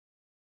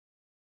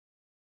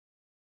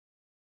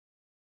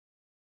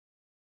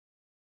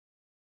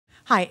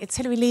Hi, it's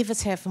Hilary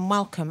Levers here from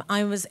Welcome.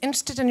 I was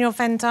interested in your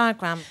Venn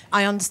diagram.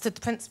 I understood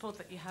the principle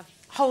that you have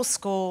whole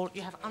school,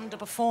 you have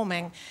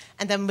underperforming,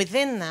 and then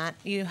within that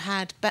you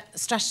had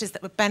strategies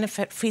that would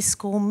benefit free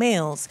school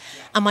meals.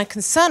 And my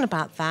concern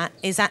about that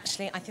is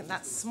actually, I think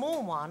that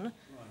small one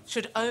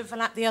should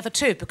overlap the other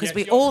two, because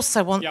we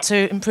also want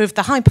to improve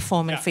the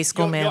high-performing free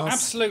school meals. You're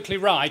absolutely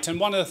right, and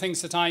one of the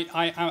things that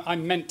I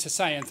meant to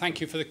say, and thank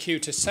you for the cue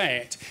to say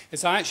it,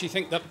 is I actually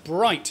think that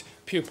bright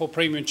pupil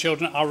premium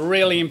children are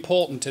really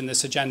important in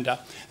this agenda.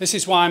 This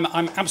is why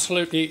I'm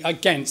absolutely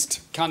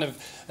against kind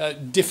of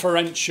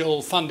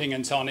differential funding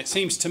and so on. It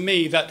seems to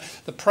me that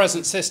the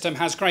present system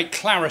has great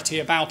clarity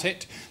about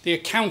it. The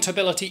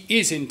accountability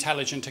is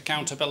intelligent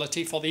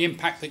accountability for the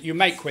impact that you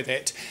make with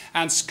it,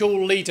 and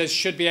school leaders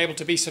should be able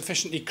to be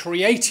sufficiently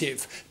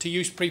creative to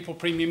use pupil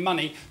premium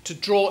money to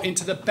draw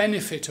into the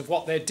benefit of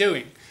what they're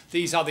doing.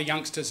 These are the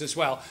youngsters as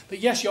well. But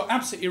yes, you're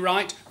absolutely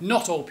right.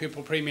 Not all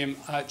pupil premium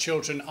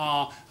children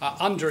are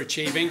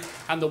underachieving,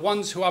 and the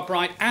ones who are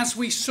bright, as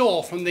we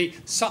saw from the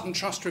Sutton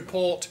Trust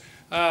report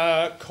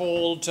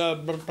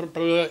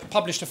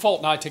published a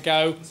fortnight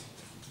ago,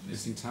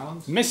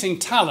 Missing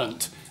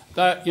Talent,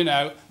 that, you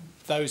know,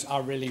 those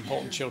are really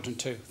important children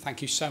too.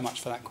 Thank you so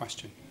much for that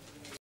question.